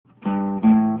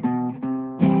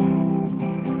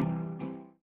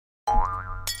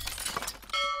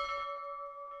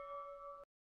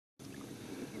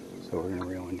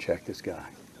check this guy.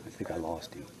 I think I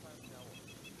lost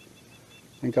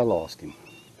him.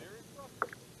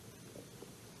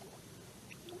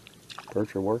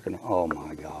 Perch are working. Oh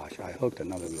my gosh, I hooked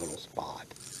another little spot.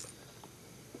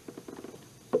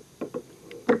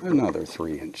 Another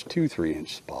 3-inch,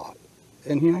 3-inch spot.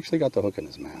 And he actually got the hook in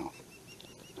his mouth,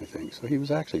 I think. So he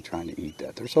was actually trying to eat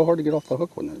that. They're so hard to get off the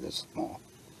hook when they're this small.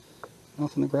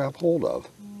 Nothing to grab hold of.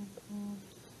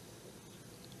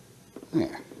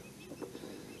 There.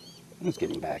 Let's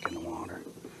get him back in the water.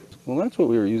 Well, that's what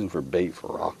we were using for bait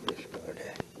for rockfish the other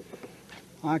day.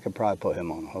 I could probably put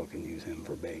him on a hook and use him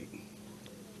for bait.